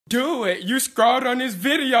Do it. You scrolled on this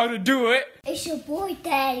video to do it. It's your boy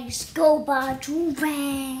Daddy's Go by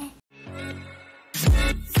Joovier.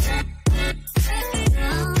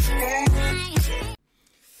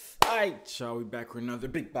 Alright, y'all, we back with another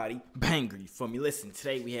big body banger, you feel me? Listen,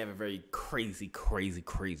 today we have a very crazy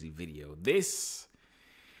video. This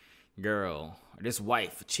girl, or this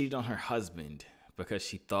wife, cheated on her husband because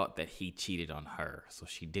she thought that he cheated on her. So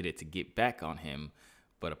she did it to get back on him,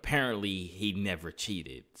 but apparently he never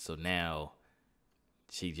cheated. So now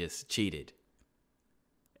she just cheated.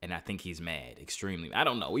 And I think he's mad, extremely. I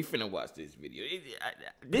don't know. We finna watch this video.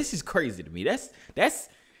 This is crazy to me. That's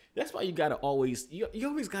why you gotta always, you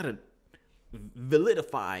always gotta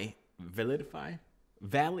validate.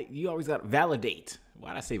 You always gotta validate.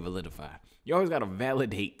 Why'd I say validify? You always gotta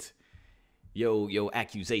validate your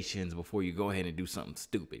accusations before you go ahead and do something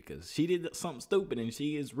stupid. Because she did something stupid and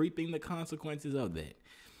she is reaping the consequences of that.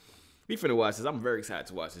 We finna watch this. I'm very excited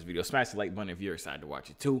to watch this video. Smash the like button if you're excited to watch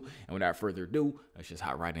it too. And without further ado, let's just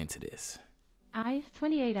hop right into this. I,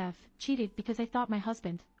 28F, cheated because I thought my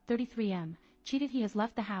husband, 33M, cheated. He has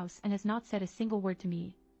left the house and has not said a single word to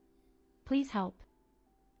me. Please help.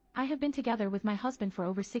 I have been together with my husband for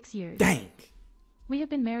over 6 years. Dang. We have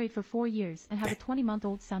been married for 4 years and have a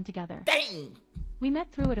 20-month-old son together. Dang. We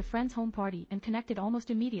met through at a friend's home party and connected almost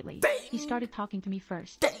immediately. Dang. He started talking to me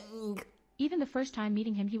first. Dang. Even the first time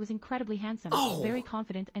meeting him, he was incredibly handsome, very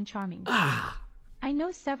confident and charming. I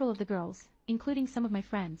know several of the girls, including some of my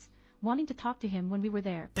friends, wanting to talk to him when we were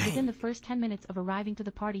there, but within the first 10 minutes of arriving to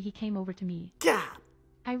the party, he came over to me.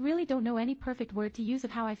 I really don't know any perfect word to use of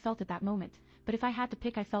how I felt at that moment, but if I had to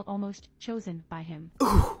pick, I felt almost chosen by him.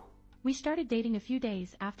 We started dating a few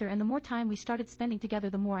days after, and the more time we started spending together,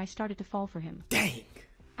 the more I started to fall for him. Dang.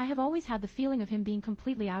 I have always had the feeling of him being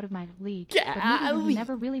completely out of my league, Yeah, but maybe he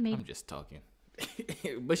never really made... I'm just talking.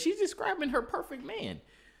 But she's describing her perfect man.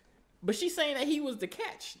 But she's saying that he was the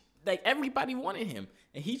catch. Like, everybody wanted him,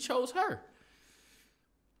 and he chose her.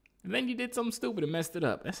 And then you did something stupid and messed it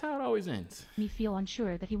up. That's how it always ends. Me feel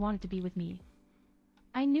unsure that he wanted to be with me.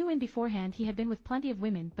 I knew in beforehand he had been with plenty of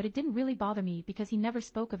women, but it didn't really bother me because he never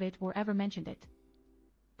spoke of it or ever mentioned it.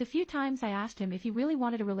 The few times I asked him if he really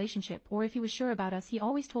wanted a relationship or if he was sure about us, he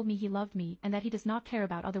always told me he loved me and that he does not care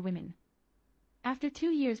about other women. After 2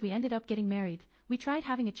 years we ended up getting married. We tried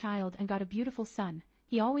having a child and got a beautiful son.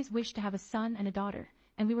 He always wished to have a son and a daughter,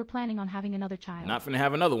 and we were planning on having another child. Not finna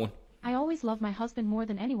have another one. I always loved my husband more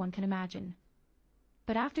than anyone can imagine.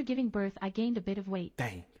 But after giving birth I gained a bit of weight.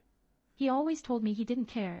 Dang. He always told me he didn't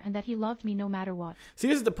care and that he loved me no matter what. See,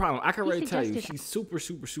 this is the problem. I can already tell you, she's super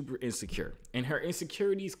insecure. And her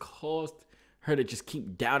insecurities caused her to just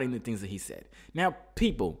keep doubting the things that he said. Now,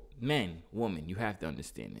 people, men, women, you have to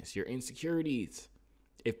understand this. Your insecurities,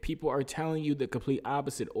 if people are telling you the complete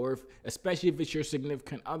opposite, or if, especially if it's your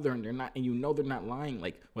significant other and they're not, and you know they're not lying,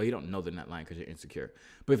 like, well, you don't know they're not lying because you're insecure.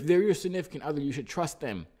 But if they're your significant other, you should trust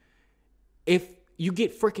them. If you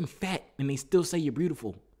get freaking fat and they still say you're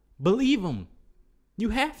beautiful, believe them. You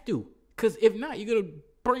have to. Because if not, you're going to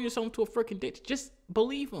burn yourself into a freaking ditch. Just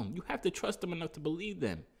believe them. You have to trust them enough to believe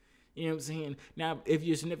them. You know what I'm saying? Now, if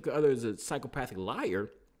your significant other is a psychopathic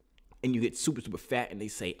liar and you get super fat and they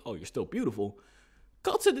say, oh, you're still beautiful,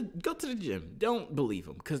 go to the gym. Don't believe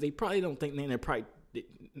them because they probably don't think they're probably,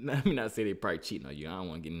 let me not say they're probably cheating on you. I don't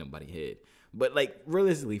want to get in nobody's head. But like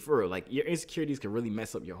realistically, for real, like your insecurities can really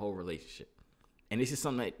mess up your whole relationship. And this is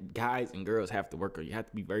something that guys and girls have to work on. You have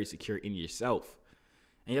to be very secure in yourself.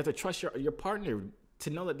 And you have to trust your partner to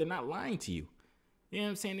know that they're not lying to you. You know what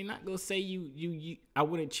I'm saying? They're not going to say I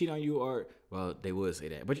wouldn't cheat on you, or, well, they would say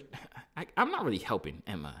that. But I'm not really helping,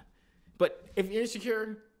 am I? But if you're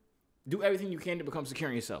insecure, do everything you can to become secure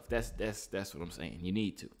in yourself. That's what I'm saying. You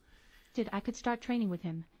need to. I could start training with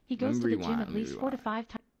him. He goes to the gym at least 4 to 5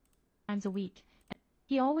 times a week.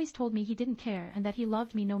 He always told me he didn't care and that he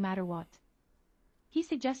loved me no matter what. He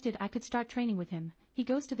suggested I could start training with him. He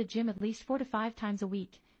goes to the gym at least 4 to 5 times a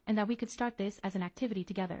week, and that we could start this as an activity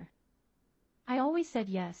together. I always said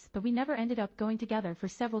yes, but we never ended up going together for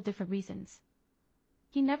several different reasons.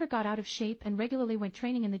 He never got out of shape and regularly went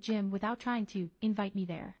training in the gym without trying to invite me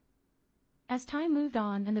there. As time moved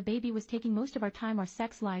on and the baby was taking most of our time, our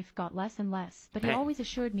sex life got less and less, but he always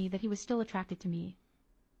assured me that he was still attracted to me.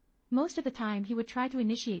 Most of the time he would try to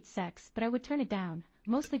initiate sex, but I would turn it down,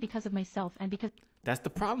 mostly because of myself and because... That's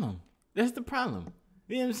the problem. That's the problem.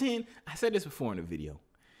 You know what I'm saying? I said this before in the video.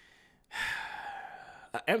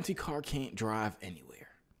 An empty car can't drive anywhere.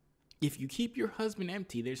 If you keep your husband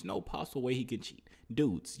empty, there's no possible way he can cheat.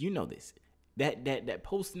 Dudes, you know this. That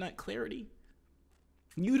post-nut clarity,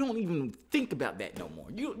 you don't even think about that no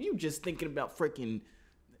more. You just thinking about freaking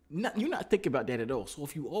You're not thinking about that at all. So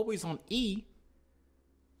if you always on E,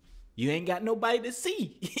 you ain't got nobody to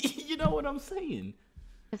see. You know what I'm saying?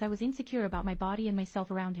 As I was insecure about my body and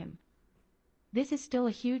myself around him. This is still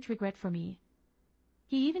a huge regret for me.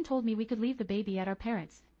 He even told me we could leave the baby at our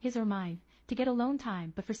parents', his or mine, to get alone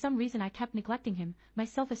time, but for some reason I kept neglecting him. My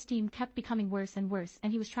self-esteem kept becoming worse and worse,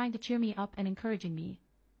 and he was trying to cheer me up and encouraging me.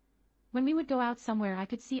 When we would go out somewhere, I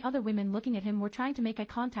could see other women looking at him or trying to make eye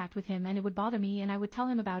contact with him, and it would bother me, and I would tell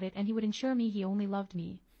him about it, and he would assure me he only loved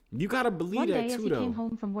me. You gotta believe One day that as too, he though. came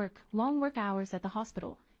home from work, long work hours at the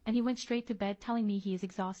hospital, and he went straight to bed telling me he is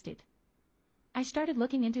exhausted. I started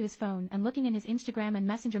looking into his phone and looking in his Instagram and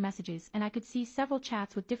Messenger messages, and I could see several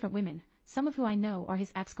chats with different women, some of who I know are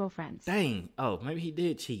his ex-girlfriends. Dang. Oh, maybe he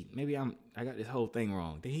did cheat. Maybe I got this whole thing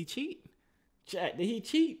wrong. Did he cheat? Chat, did he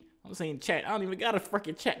cheat? I'm saying chat. I don't even got a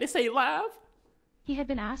freaking chat. This ain't live. He had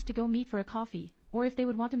been asked to go meet for a coffee, or if they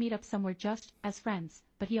would want to meet up somewhere just as friends,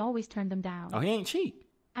 but he always turned them down. Oh, he ain't cheat.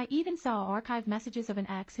 I even saw archived messages of an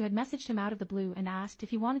ex who had messaged him out of the blue and asked if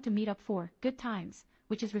he wanted to meet up for good times,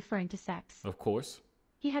 which is referring to sex. Of course.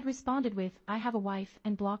 He had responded with, "I have a wife,"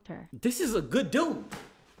 and blocked her. This is a good dude.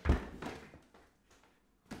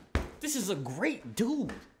 This is a great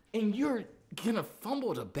dude. And you're gonna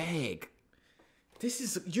fumble the bag.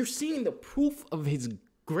 You're seeing the proof of his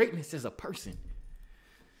greatness as a person.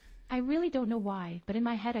 I really don't know why, but in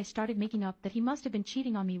my head I started making up that he must have been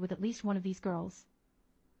cheating on me with at least one of these girls.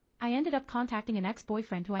 I ended up contacting an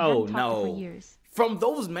ex-boyfriend who I hadn't talked to for years. From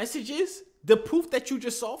those messages, the proof that you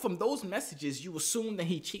just saw from those messages, you assume that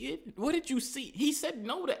he cheated? What did you see? He said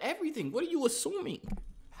no to everything. What are you assuming?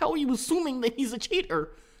 How are you assuming that he's a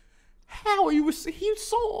cheater? How are you? He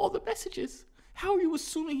saw all the messages. How are you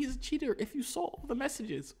assuming he's a cheater if you saw all the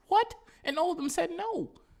messages? What? And all of them said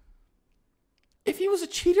no. If he was a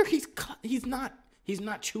cheater, he's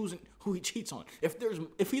not choosing who he cheats on.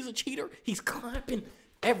 If he's a cheater, he's clapping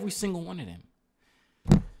every single one of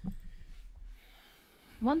them.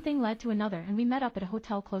 One thing led to another, and we met up at a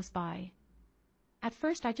hotel close by. At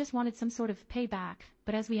first, I just wanted some sort of payback,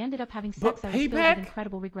 but as we ended up having sex, I was filled with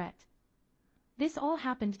incredible regret. This all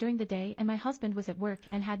happened during the day, and my husband was at work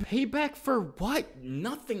and had... Payback for what?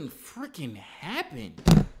 Nothing freaking happened.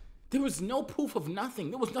 There was no proof of nothing.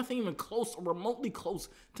 There was nothing even close or remotely close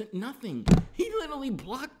to nothing. He literally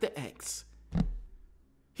blocked the ex.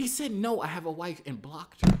 He said, no, I have a wife, and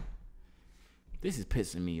blocked her. This is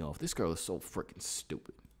pissing me off. This girl is so freaking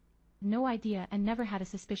stupid. No idea and never had a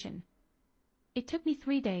suspicion. It took me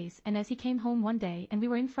 3 days, and as he came home one day and we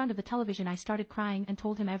were in front of the television, I started crying and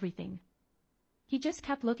told him everything. He just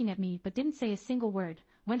kept looking at me but didn't say a single word,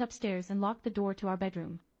 went upstairs and locked the door to our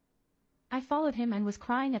bedroom. I followed him and was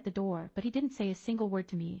crying at the door, but he didn't say a single word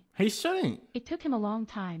to me. He shouldn't. It took him a long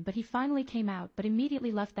time, but he finally came out, but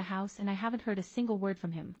immediately left the house, and I haven't heard a single word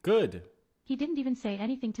from him. Good. He didn't even say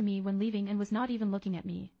anything to me when leaving and was not even looking at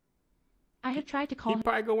me. I had tried to call him. He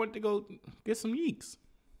probably went to go get some yeeks.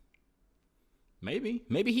 Maybe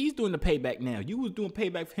he's doing the payback now. You was doing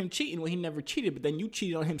payback for him cheating when he never cheated, but then you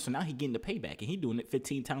cheated on him, so now he getting the payback, and he doing it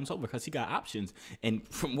 15 times over because he got options. And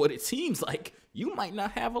from what it seems like, you might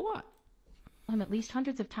not have a lot. Him at least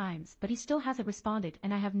hundreds of times, but he still hasn't responded,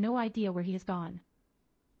 and I have no idea where he has gone.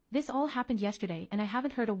 This all happened yesterday, and I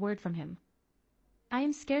haven't heard a word from him. I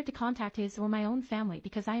am scared to contact his or my own family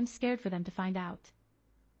because I am scared for them to find out.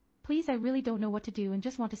 Please, I really don't know what to do and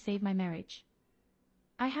just want to save my marriage.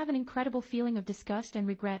 I have an incredible feeling of disgust and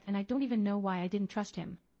regret, and I don't even know why I didn't trust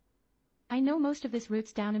him. I know most of this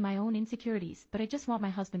roots down in my own insecurities, but I just want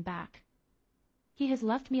my husband back. He has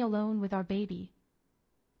left me alone with our baby.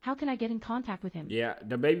 How can I get in contact with him? Yeah,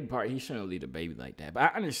 the baby part, he shouldn't leave the baby like that. But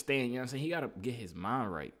I understand, you know what I'm saying? He got to get his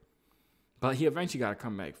mind right. But he eventually got to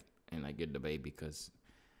come back and like get the baby because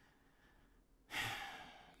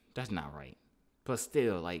that's not right. But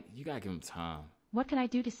still, like, you got to give him time. What can I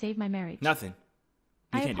do to save my marriage? Nothing.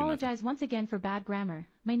 I apologize once again for bad grammar.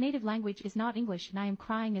 My native language is not English, and I am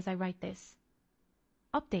crying as I write this.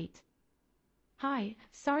 Update. Hi,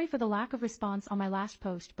 sorry for the lack of response on my last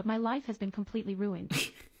post, but my life has been completely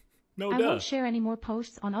ruined. I won't share any more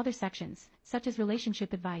posts on other sections, such as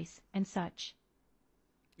relationship advice and such.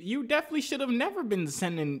 You definitely should have never been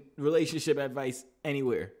sending relationship advice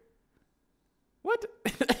anywhere. What?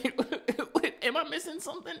 Am I missing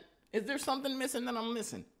something? Is there something missing that I'm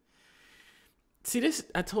missing? See, this,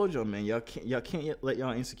 I told y'all, man, y'all can't let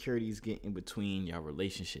y'all insecurities get in between y'all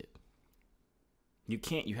relationship. You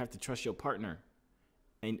can't. You have to trust your partner.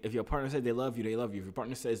 And if your partner says they love you, they love you. If your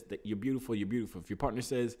partner says that you're beautiful, you're beautiful. If your partner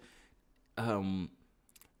says they don't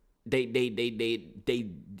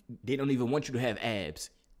even want you to have abs,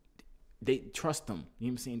 they trust them. You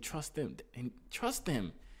know what I'm saying? Trust them and trust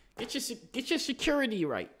them. Get your security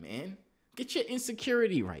right, man. Get your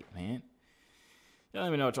insecurity right, man. Y'all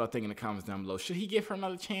let me know what y'all think in the comments down below. Should he give her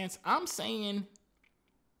another chance? I'm saying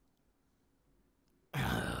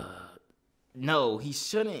no, he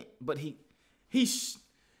shouldn't. But she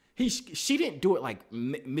didn't do it like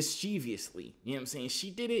mischievously. You know what I'm saying? She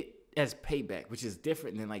did it as payback, which is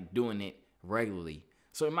different than like doing it regularly.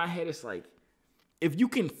 So in my head, it's like, if you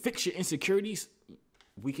can fix your insecurities,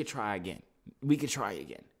 we could try again. We could try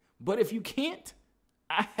again. But if you can't,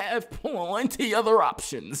 I have plenty other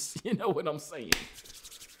options. You know what I'm saying?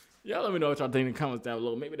 Y'all let me know what y'all think in the comments down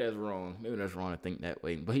below. Maybe that's wrong. Maybe that's wrong to think that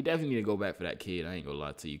way. But he definitely need to go back for that kid. I ain't gonna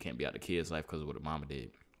lie to you. You can't be out the kid's life because of what the mama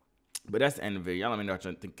did. But that's the end of the video. Y'all let me know what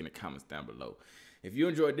y'all think in the comments down below. If you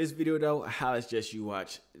enjoyed this video, though, I highly suggest you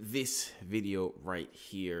watch this video right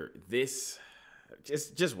here. Just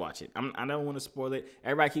watch it. I don't want to spoil it.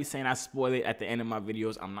 Everybody keeps saying I spoil it at the end of my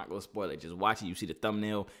videos. I'm not going to spoil it. Just watch it. You see the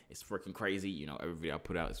thumbnail. It's freaking crazy. You know, every video I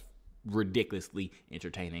put out is ridiculously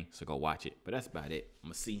entertaining. So go watch it. But that's about it. I'm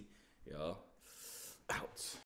going to see y'all out.